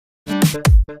I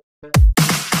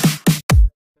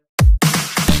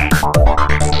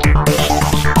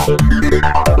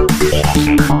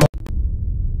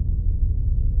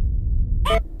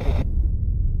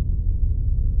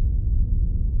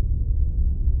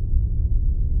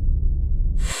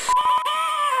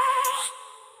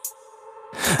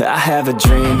have a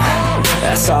dream,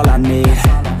 that's all I need.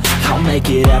 I'll make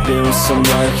it happen with some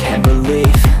work and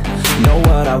belief. Know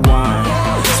what I want,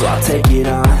 so I'll take it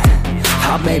on.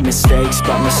 I've made mistakes,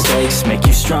 but mistakes make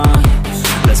you strong.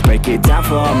 Let's break it down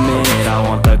for a minute. I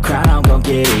want the crown, I'm gon'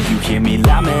 get it. You hear me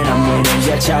loud, man, I'm winning.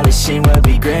 Yeah, Charlie Sheen will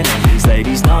be grinning. These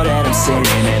ladies know that I'm sinning,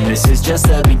 and this is just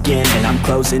the beginning. I'm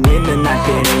closing in the ninth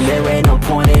inning. There ain't no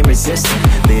point in resisting.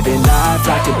 Living life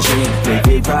like a dream, live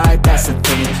it right, that's the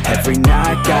thing. Every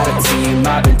night, got a team,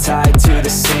 I've been tied to the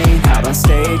scene. Out on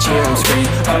stage, here I'm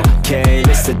screaming, okay,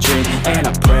 it's a dream. And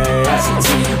I pray as a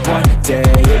team, one day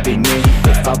it'll be me.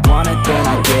 If I want it, then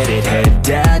I get it. Head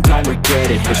down, don't regret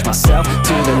it. Push myself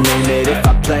to the limit. If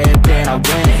I play it, then I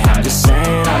win it. I'm just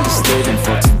saying, I'm just living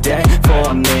for today. For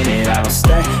a minute, I don't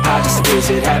stay, I just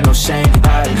visit. Have no shame,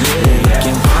 I admit it.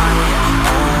 Looking right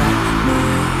at me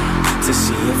to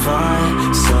see if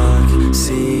I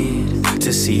succeed,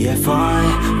 to see if I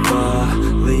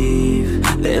believe.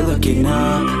 They're looking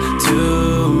up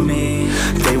to me.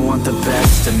 They want the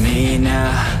best of me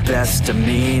now, best of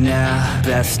me now,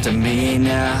 best of me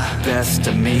now, best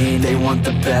of me. They want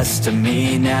the best of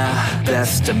me now,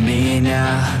 best of me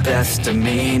now, best of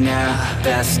me now,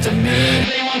 best of me.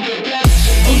 They want the best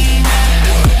of me now.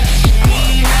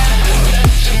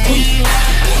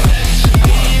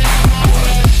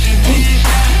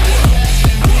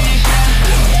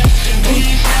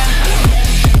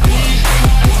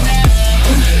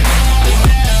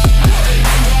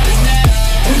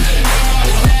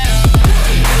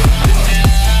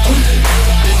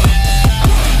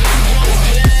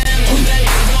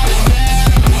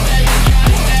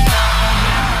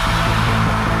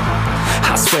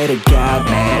 Swear to God,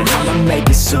 man, I'ma make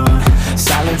it soon.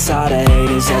 Silence all the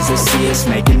haters as they see us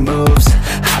making moves.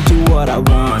 I do what I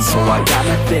want, so I got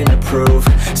nothing to prove.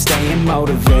 Staying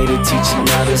motivated, teaching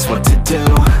others what to do.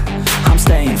 I'm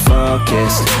staying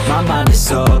focused, my mind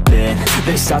is open.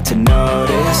 They start to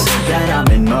notice that I'm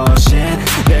in motion.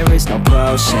 There is no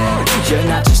potion, you're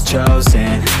not just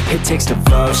chosen. It takes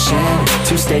devotion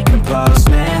to stay composed,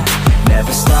 man.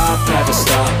 Never stop,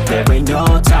 there ain't no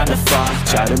time to fall.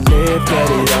 Try to live, get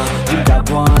it all, you got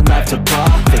one life to ball.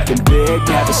 Thinking big,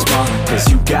 never small, cause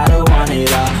you gotta want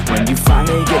it all. When you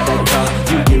finally get that call,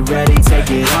 you get ready, take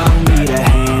it on. Need a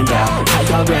handout, I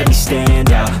already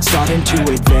stand out. Starting to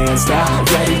advance now,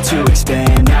 ready to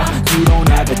expand now. You don't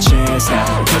have a chance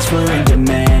now, cause we're in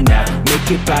demand now.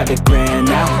 Make it by the grand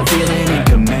now, feeling in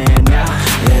command now.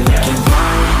 They're looking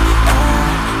right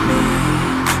at me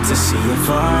to see if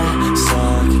I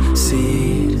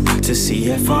succeed, to see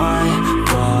if I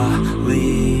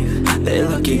believe. They're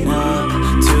looking up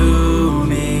to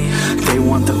me. They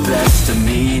want the best of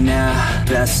me now,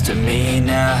 best of me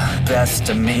now, best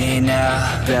of me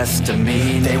now, best of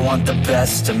me. They want the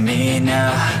best of me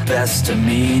now, best of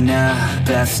me now,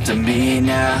 best of me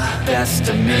now, best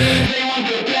of me. They want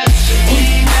the best of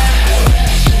me now.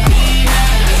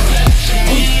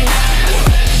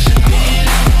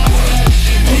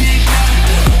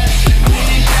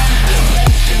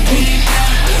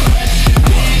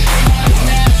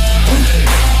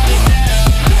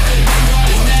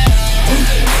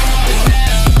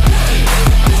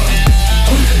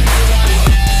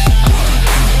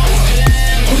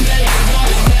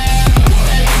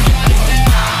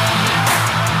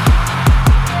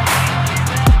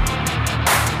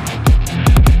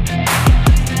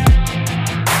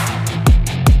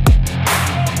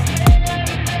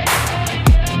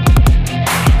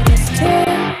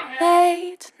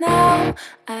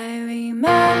 I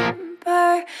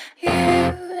remember you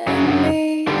and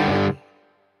me,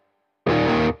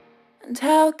 and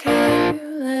how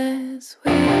careless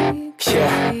we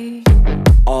could be.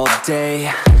 All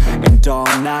day and all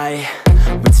night,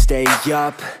 we'd stay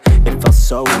up, it felt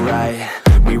so right.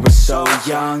 We were so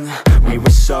young, we were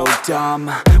so dumb.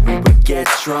 We would get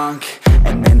drunk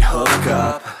and then hook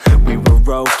up. We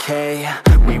were okay,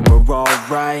 we were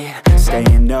alright.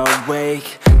 Staying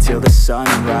awake till the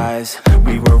sunrise.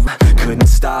 We couldn't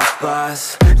stop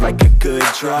us like a good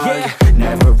drug, yeah.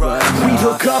 Never run. We'd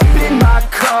hook up in my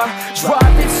car,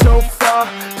 driving so far.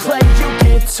 Play your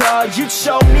guitar, you'd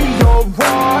show me your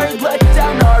art. Let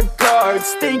down our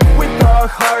guards, think with our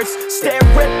hearts. Stare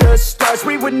at the stars,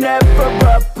 we were never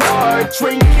apart.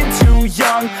 Drinking too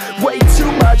young, way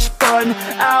too much fun.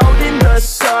 Out in the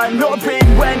sun, orbit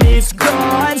when it's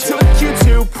gone. Took you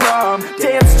to prom,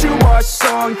 danced to our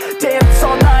song. Dance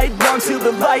all night long till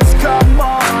the lights come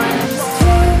on.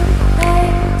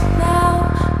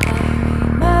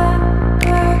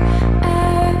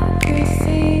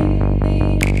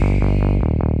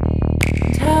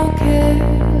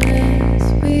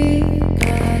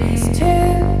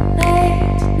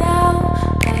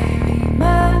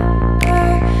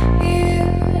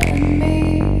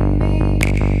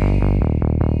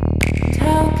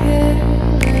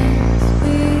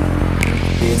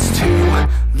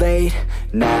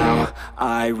 Now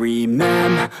I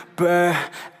remember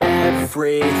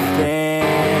everything,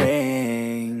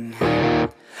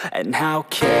 and how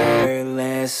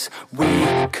careless we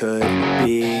could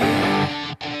be,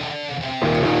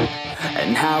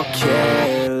 and how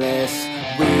careless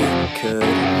we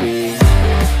could be.